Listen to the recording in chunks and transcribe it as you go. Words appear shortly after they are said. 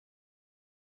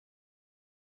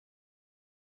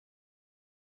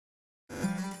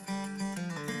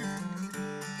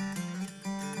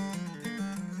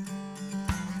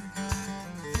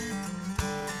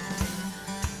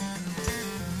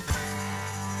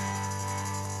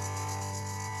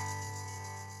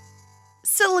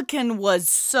silicon was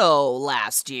so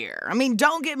last year. I mean,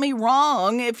 don't get me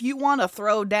wrong, if you want to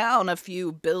throw down a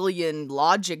few billion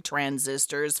logic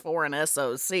transistors for an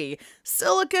SoC,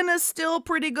 silicon is still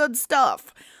pretty good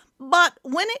stuff. But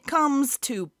when it comes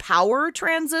to power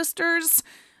transistors,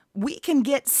 we can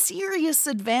get serious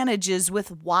advantages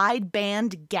with wide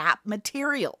band gap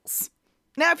materials.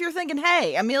 Now, if you're thinking,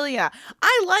 hey, Amelia,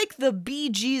 I like the Bee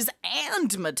Gees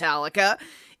and Metallica,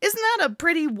 isn't that a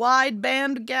pretty wide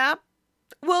band gap?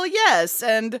 Well, yes,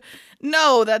 and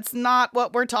no, that's not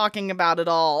what we're talking about at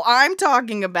all. I'm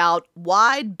talking about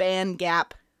wide band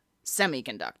gap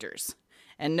semiconductors.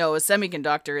 And no, a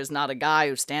semiconductor is not a guy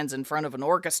who stands in front of an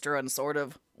orchestra and sort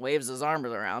of waves his arms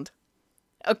around.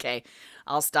 Okay,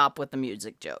 I'll stop with the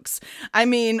music jokes. I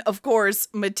mean, of course,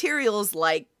 materials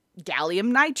like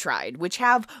gallium nitride, which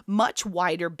have much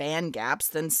wider band gaps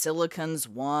than silicon's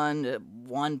 1 to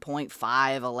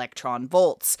 1.5 electron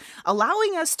volts,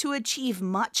 allowing us to achieve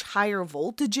much higher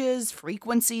voltages,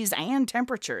 frequencies, and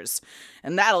temperatures.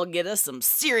 And that'll get us some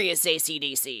serious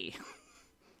AC/DC.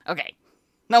 Okay.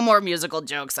 No more musical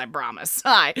jokes, I promise.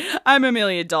 Hi, I'm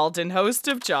Amelia Dalton, host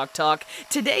of Chalk Talk.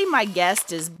 Today, my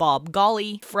guest is Bob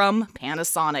Galli from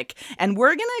Panasonic, and we're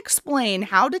going to explain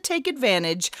how to take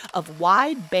advantage of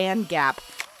wide band gap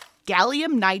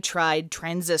gallium nitride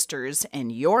transistors in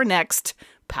your next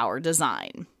power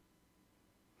design.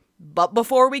 But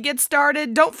before we get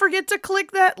started, don't forget to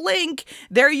click that link.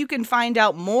 There you can find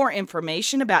out more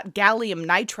information about gallium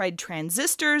nitride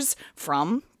transistors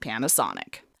from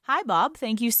Panasonic. Hi, Bob.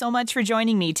 Thank you so much for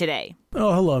joining me today.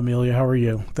 Oh, hello, Amelia. How are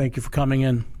you? Thank you for coming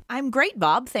in. I'm great,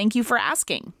 Bob. Thank you for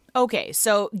asking. Okay,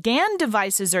 so GaN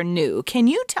devices are new. Can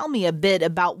you tell me a bit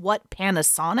about what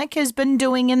Panasonic has been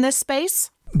doing in this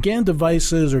space? GaN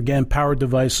devices or GaN Power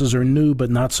Devices are new, but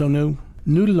not so new.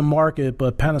 New to the market,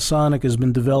 but Panasonic has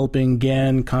been developing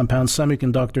GaN compound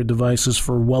semiconductor devices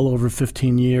for well over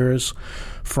 15 years,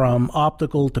 from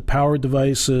optical to power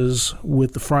devices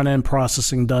with the front-end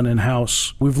processing done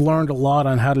in-house. We've learned a lot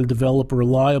on how to develop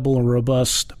reliable and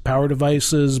robust power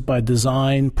devices by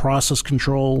design, process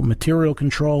control, material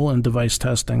control, and device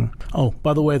testing. Oh,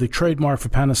 by the way, the trademark for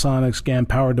Panasonic's GaN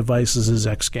Power Devices is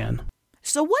X-GaN.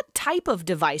 So what type of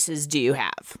devices do you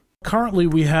have? Currently,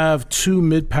 we have two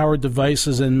mid-power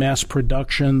devices in mass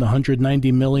production, the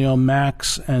 190 milliohm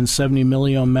max and 70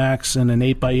 milliohm max in an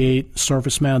 8x8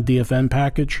 surface mount DFN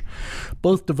package.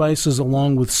 Both devices,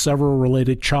 along with several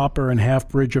related chopper and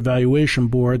half-bridge evaluation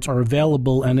boards, are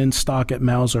available and in stock at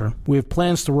Mouser. We have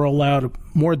plans to roll out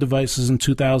more devices in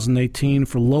 2018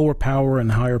 for lower power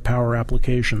and higher power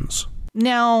applications.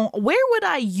 Now, where would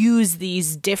I use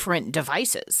these different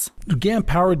devices? GaN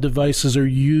power devices are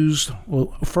used,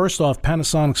 well, first off,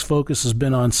 Panasonic's focus has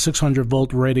been on 600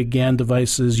 volt rated GaN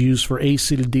devices used for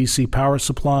AC to DC power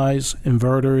supplies,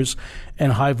 inverters,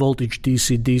 and high voltage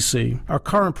DC-DC. Our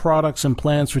current products and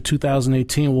plans for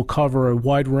 2018 will cover a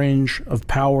wide range of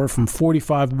power from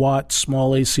 45 watt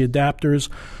small AC adapters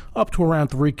up to around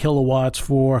 3 kilowatts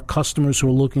for customers who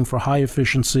are looking for high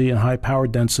efficiency and high power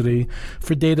density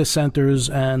for data centers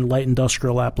and light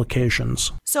industrial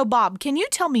applications. So, Bob, can you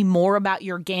tell me more about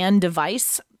your GaN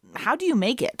device? How do you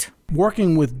make it?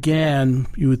 Working with GaN,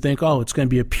 you would think, oh, it's going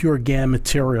to be a pure GaN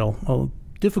material. Well,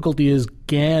 difficulty is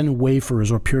GaN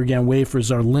wafers or pure GaN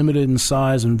wafers are limited in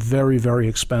size and very, very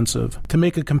expensive. To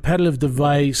make a competitive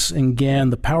device in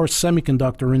GaN, the power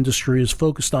semiconductor industry is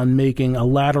focused on making a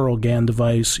lateral GaN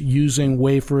device using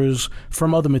wafers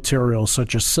from other materials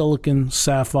such as silicon,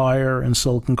 sapphire, and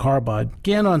silicon carbide.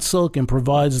 GaN on silicon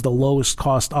provides the lowest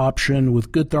cost option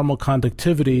with good thermal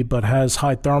conductivity but has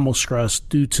high thermal stress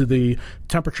due to the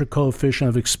temperature coefficient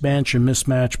of expansion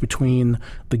mismatch between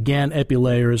the GaN epi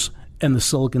layers and the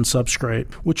silicon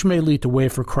substrate, which may lead to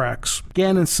wafer cracks.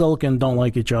 GaN and silicon don't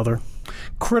like each other.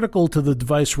 Critical to the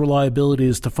device reliability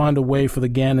is to find a way for the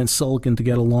GaN and silicon to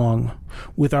get along.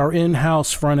 With our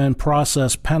in-house front-end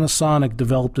process, Panasonic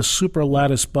developed a super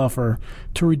lattice buffer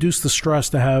to reduce the stress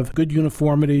to have good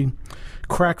uniformity,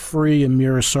 crack-free, and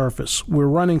mirror surface. We're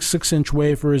running 6-inch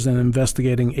wafers and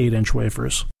investigating 8-inch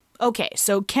wafers. Okay,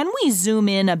 so can we zoom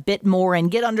in a bit more and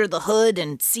get under the hood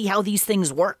and see how these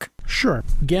things work? Sure.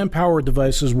 GaN power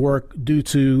devices work due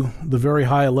to the very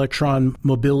high electron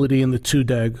mobility in the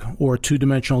 2-deg, or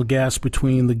two-dimensional gas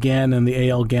between the GaN and the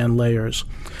AL-GaN layers.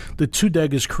 The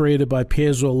 2-deg is created by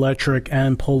piezoelectric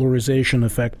and polarization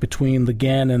effect between the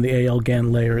GaN and the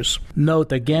AL-GaN layers. Note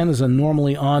that GaN is a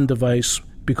normally on device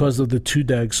because of the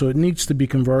 2-deg, so it needs to be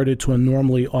converted to a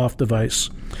normally off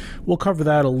device. We'll cover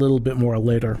that a little bit more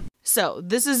later. So,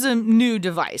 this is a new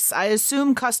device. I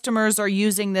assume customers are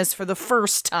using this for the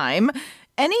first time.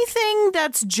 Anything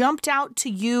that's jumped out to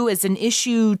you as an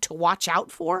issue to watch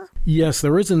out for? Yes,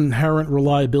 there is an inherent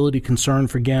reliability concern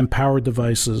for GaN power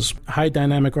devices, high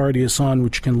dynamic RDS(on),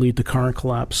 which can lead to current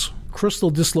collapse.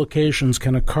 Crystal dislocations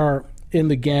can occur in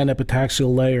the GaN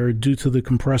epitaxial layer due to the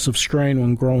compressive strain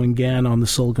when growing GaN on the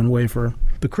silicon wafer.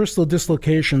 The crystal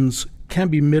dislocations can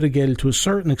be mitigated to a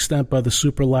certain extent by the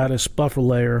superlattice buffer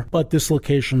layer, but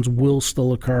dislocations will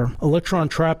still occur. Electron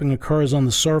trapping occurs on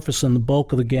the surface and the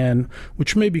bulk of the GaN,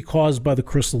 which may be caused by the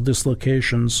crystal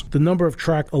dislocations. The number of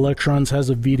trapped electrons has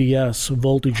a VDS,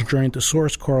 voltage drain to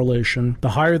source correlation.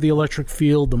 The higher the electric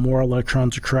field, the more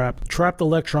electrons are trapped. Trapped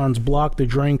electrons block the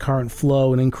drain current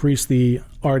flow and increase the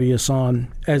RDS(on).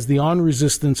 As the on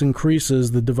resistance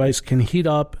increases, the device can heat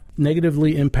up,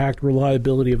 negatively impact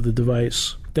reliability of the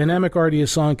device. Dynamic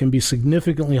RDS(on) can be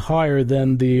significantly higher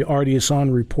than the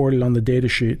RDS(on) reported on the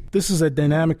datasheet. This is a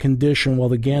dynamic condition while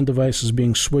the GaN device is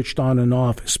being switched on and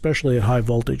off, especially at high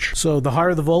voltage. So the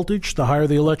higher the voltage, the higher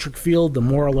the electric field, the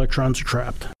more electrons are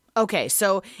trapped. Okay,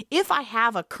 so if I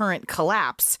have a current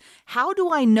collapse, how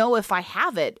do I know if I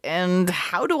have it, and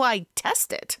how do I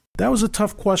test it? That was a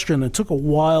tough question. It took a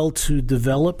while to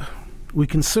develop. We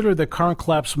consider that current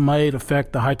collapse might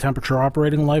affect the high-temperature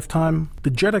operating lifetime. The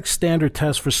JEDEC standard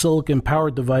test for silicon power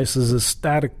devices is a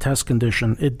static test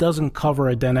condition. It doesn't cover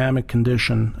a dynamic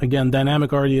condition. Again,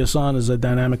 dynamic RDS(on) is a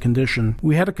dynamic condition.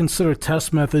 We had to consider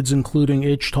test methods including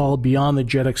HTOL beyond the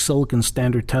JEDEC silicon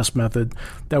standard test method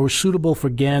that were suitable for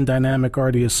GaN dynamic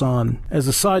RDS(on). As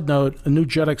a side note, a new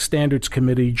JEDEC standards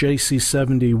committee,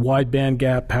 JC70, wide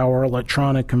bandgap power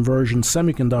electronic conversion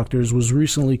semiconductors, was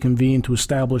recently convened to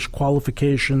establish qualification,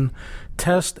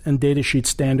 test, and datasheet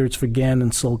standards for GaN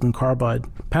and silicon carbide.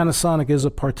 Panasonic is a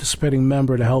participating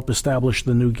member to help establish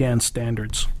the new GaN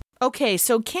standards. Okay,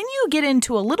 so can you get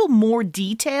into a little more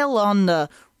detail on the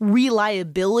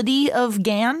reliability of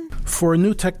GaN? For a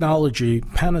new technology,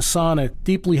 Panasonic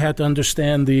deeply had to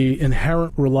understand the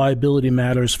inherent reliability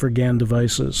matters for GaN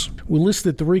devices. We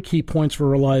listed 3 key points for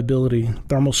reliability: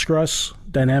 thermal stress,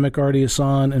 dynamic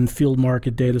RDS(on), and field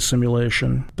market data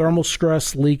simulation. Thermal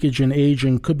stress, leakage, and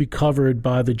aging could be covered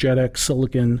by the JEDEC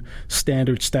silicon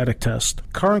standard static test.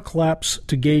 Current collapse,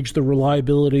 to gauge the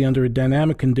reliability under a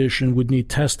dynamic condition, would need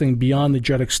testing beyond the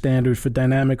JEDEC standard for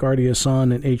dynamic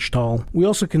RDS(on) and HTOL. We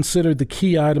also considered the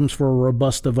key items for a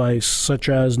robust device, such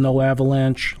as no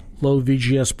avalanche, low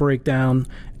VGS breakdown,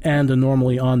 and a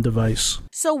normally on device.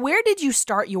 So where did you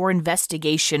start your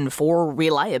investigation for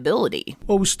reliability?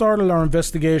 Well, we started our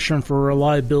investigation for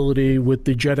reliability with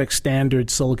the JEDEC standard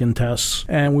silicon tests,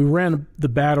 and we ran the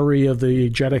battery of the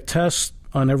JEDEC test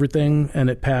on everything, and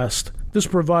it passed. This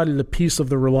provided a piece of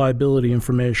the reliability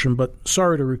information, but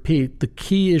sorry to repeat, the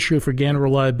key issue for GaN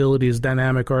reliability is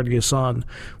dynamic RDS(on),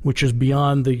 which is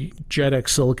beyond the JEDEC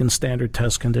silicon standard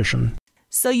test condition.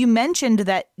 So you mentioned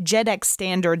that JEDEC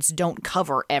standards don't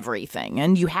cover everything,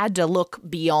 and you had to look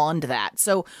beyond that.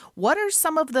 So what are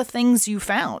some of the things you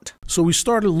found? So we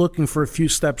started looking for a few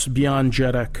steps beyond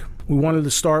JEDEC. We wanted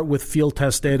to start with field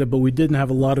test data, but we didn't have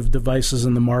a lot of devices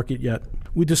in the market yet.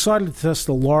 We decided to test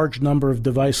a large number of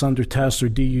device under test, or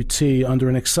DUT, under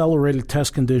an accelerated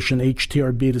test condition,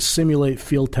 HTRB, to simulate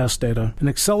field test data. An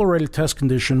accelerated test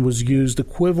condition was used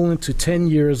equivalent to 10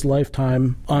 years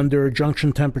lifetime under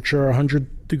junction temperature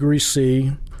 100 degrees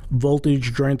C,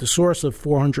 voltage drain to source of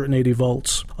 480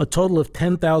 volts. A total of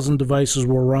 10,000 devices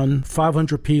were run,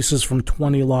 500 pieces from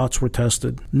 20 lots were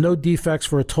tested. No defects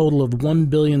for a total of 1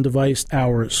 billion device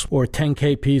hours, or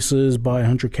 10K pieces by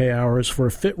 100K hours, for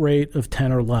a fit rate of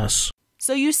 10 or less.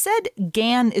 So you said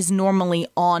GaN is normally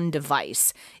on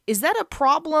device. Is that a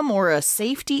problem or a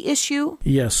safety issue?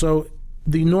 Yeah, so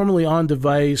the normally on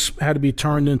device had to be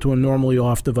turned into a normally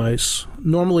off device.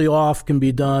 Normally off can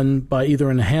be done by either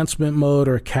an enhancement mode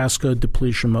or a cascode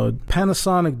depletion mode.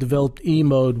 Panasonic developed E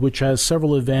mode, which has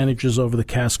several advantages over the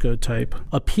cascode type.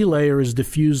 A P layer is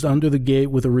diffused under the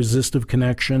gate with a resistive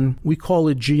connection. We call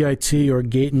it GIT, or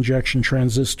gate injection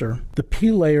transistor. The P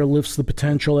layer lifts the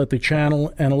potential at the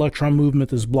channel and electron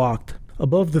movement is blocked.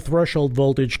 Above the threshold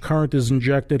voltage, current is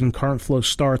injected and current flow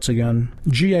starts again.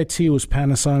 GIT was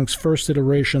Panasonic's first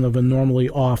iteration of a normally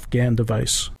off GaN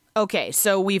device. Okay,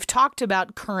 so we've talked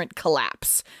about current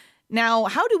collapse. Now,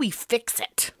 how do we fix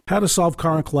it? How to solve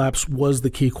current collapse was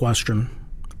the key question.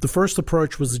 The first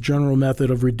approach was the general method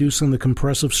of reducing the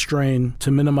compressive strain to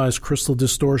minimize crystal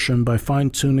distortion by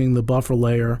fine-tuning the buffer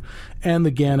layer and the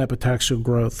GaN epitaxial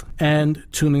growth, and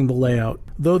tuning the layout.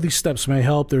 Though these steps may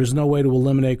help, there is no way to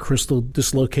eliminate crystal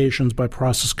dislocations by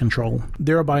process control,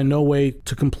 thereby no way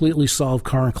to completely solve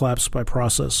current collapse by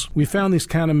process. We found these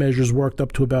countermeasures worked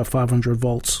up to about 500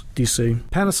 volts DC.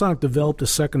 Panasonic developed a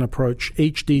second approach,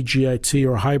 HDGIT,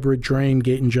 or hybrid drain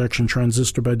gate injection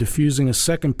transistor, by diffusing a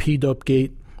second p-doped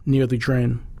gate near the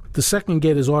drain. The second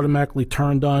gate is automatically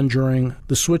turned on during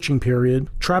the switching period.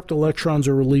 Trapped electrons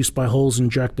are released by holes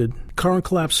injected. Current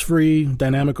collapse-free,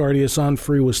 dynamic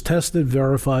RDS-on-free was tested,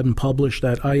 verified, and published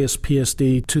at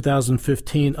ISPSD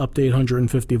 2015 up to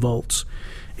 850 volts.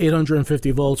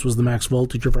 850 volts was the max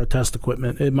voltage of our test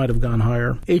equipment. It might have gone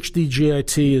higher.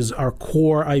 HDGIT is our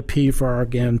core IP for our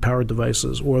GaN Power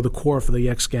Devices, or the core for the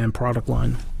X-GaN product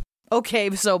line. Okay,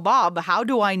 so Bob, how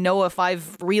do I know if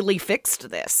I've really fixed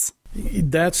this?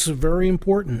 That's very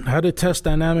important. How to test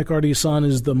dynamic RDS-on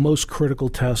is the most critical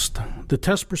test. The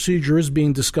test procedure is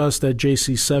being discussed at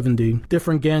JC70.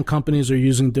 Different GaN companies are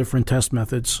using different test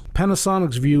methods.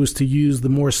 Panasonic's view is to use the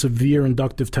more severe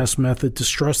inductive test method to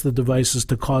stress the devices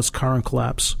to cause current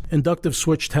collapse. Inductive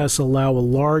switch tests allow a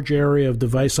large area of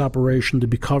device operation to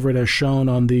be covered as shown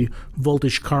on the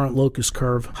voltage current locus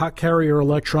curve. Hot carrier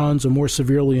electrons are more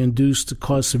severely induced to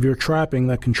cause severe trapping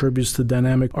that contributes to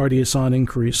dynamic RDS-on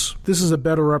increase. This is a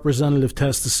better representative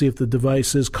test to see if the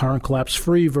device is current collapse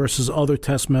free versus other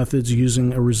test methods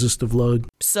using a resistive load.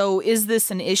 So is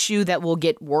this an issue that will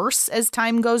get worse as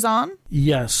time goes on?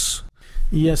 Yes.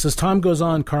 Yes, as time goes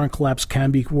on, current collapse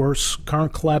can be worse.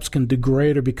 Current collapse can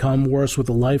degrade or become worse with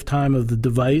the lifetime of the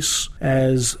device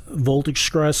as voltage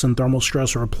stress and thermal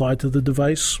stress are applied to the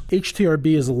device.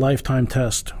 HTRB is a lifetime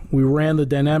test. We ran the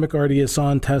dynamic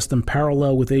RDS-on test in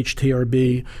parallel with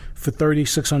HTRB for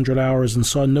 3,600 hours and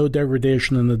saw no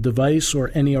degradation in the device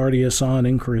or any RDS-on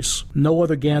increase. No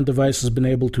other GaN device has been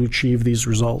able to achieve these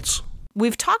results.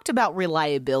 We've talked about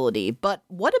reliability, but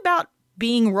what about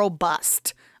being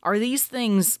robust? Are these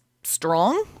things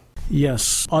strong?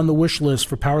 Yes. On the wish list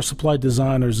for power supply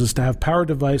designers is to have power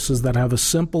devices that have a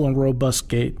simple and robust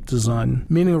gate design.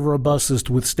 Meaning of robust is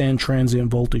to withstand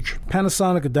transient voltage.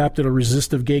 Panasonic adapted a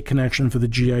resistive gate connection for the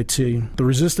GIT. The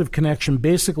resistive connection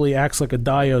basically acts like a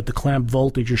diode to clamp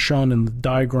voltage as shown in the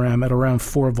diagram at around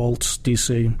 4 volts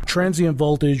DC. Transient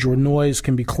voltage or noise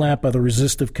can be clamped by the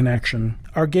resistive connection.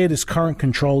 Our gate is current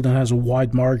controlled and has a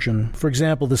wide margin. For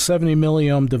example, the 70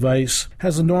 milliohm device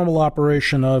has a normal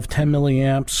operation of 10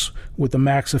 milliamps with a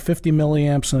max of 50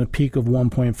 milliamps and a peak of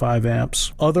 1.5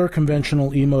 amps. Other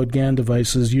conventional E-mode GaN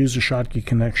devices use a Schottky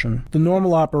connection. The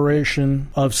normal operation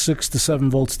of 6 to 7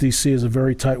 volts DC is a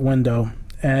very tight window,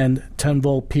 and 10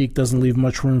 volt peak doesn't leave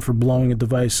much room for blowing a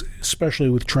device, especially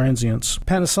with transients.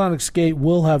 Panasonic's gate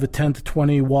will have a 10 to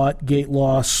 20 watt gate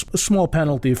loss, a small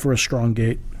penalty for a strong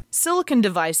gate. Silicon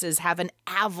devices have an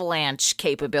avalanche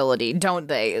capability, don't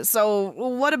they? So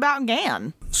what about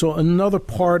GaN? So another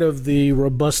part of the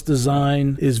robust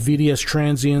design is VDS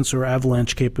transients or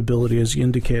avalanche capability, as you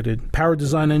indicated. Power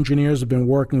design engineers have been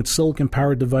working with silicon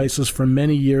power devices for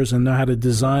many years and know how to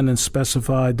design and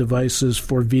specify devices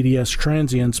for VDS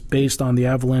transients based on the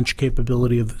avalanche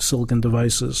capability of silicon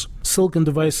devices. Silicon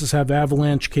devices have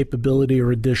avalanche capability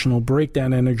or additional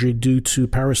breakdown energy due to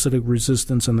parasitic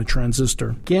resistance in the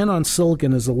transistor. GaN on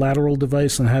silicon is a lateral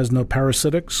device and has no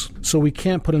parasitics, so we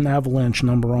can't put an avalanche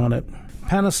number on it.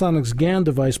 Panasonic's GaN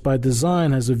device by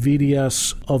design has a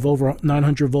VDS of over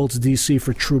 900 volts DC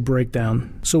for true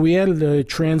breakdown. So we added a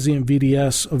transient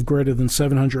VDS of greater than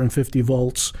 750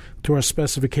 volts to our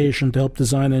specification to help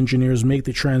design engineers make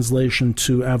the translation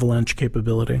to avalanche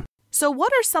capability. So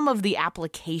what are some of the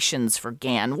applications for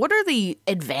GaN? What are the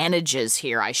advantages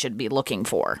here I should be looking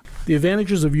for? The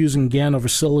advantages of using GaN over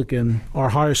silicon are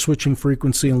higher switching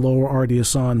frequency and lower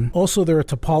RDS-on. Also, there are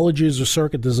topologies or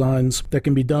circuit designs that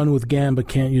can be done with GaN but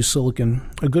can't use silicon.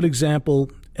 A good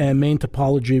example and main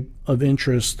topology of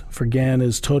interest for GaN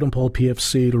is totem pole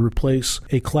PFC to replace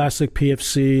a classic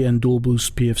PFC and dual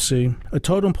boost PFC. A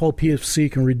totem pole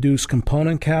PFC can reduce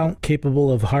component count,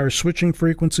 capable of higher switching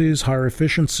frequencies, higher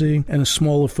efficiency, and a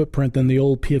smaller footprint than the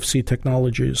old PFC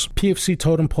technologies. PFC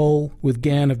totem pole with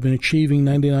GaN have been achieving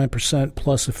 99%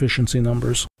 plus efficiency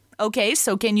numbers. Okay,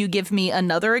 so can you give me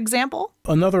another example?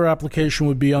 Another application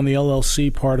would be on the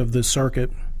LLC part of the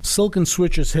circuit. Silicon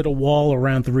switches hit a wall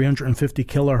around 350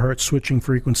 kilohertz switching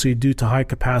frequency due to high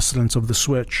capacitance of the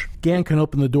switch. GaN can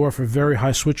open the door for very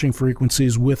high switching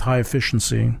frequencies with high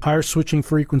efficiency. Higher switching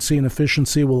frequency and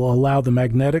efficiency will allow the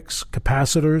magnetics,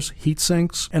 capacitors, heat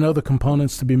sinks, and other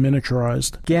components to be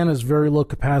miniaturized. GaN has very low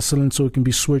capacitance, so it can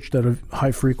be switched at a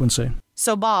high frequency.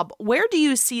 So, Bob, where do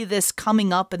you see this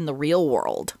coming up in the real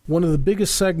world? One of the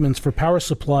biggest segments for power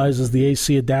supplies is the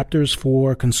AC adapters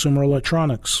for consumer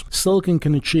electronics. Silicon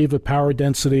can achieve a power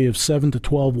density of 7 to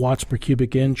 12 watts per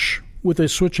cubic inch, with a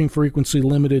switching frequency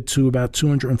limited to about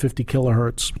 250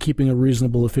 kilohertz, keeping a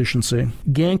reasonable efficiency.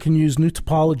 GaN can use new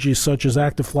topologies such as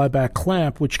active flyback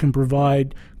clamp, which can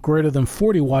provide greater than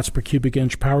 40 watts per cubic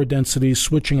inch power density,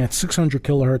 switching at 600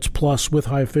 kilohertz plus with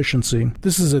high efficiency.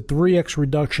 This is a 3x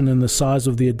reduction in the size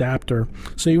of the adapter,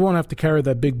 so you won't have to carry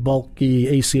that big bulky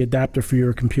AC adapter for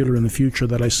your computer in the future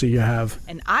that I see you have.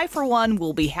 And I, for one,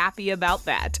 will be happy about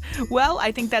that. Well,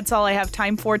 I think that's all I have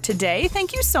time for today.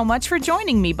 Thank you so much for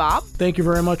joining me, Bob. Thank you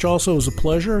very much. Also, it was a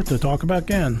pleasure to talk about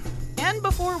GaN. And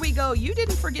before we go, you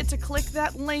didn't forget to click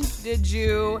that link, did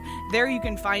you? There you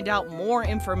can find out more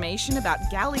information about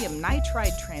gallium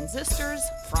nitride transistors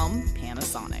from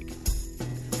Panasonic.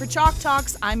 For Chalk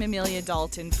Talks, I'm Amelia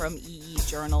Dalton from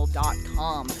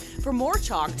eejournal.com. For more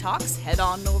Chalk Talks, head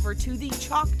on over to the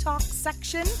Chalk Talk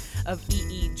section of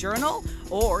EE Journal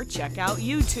or check out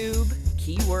YouTube,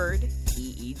 keyword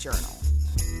EE Journal.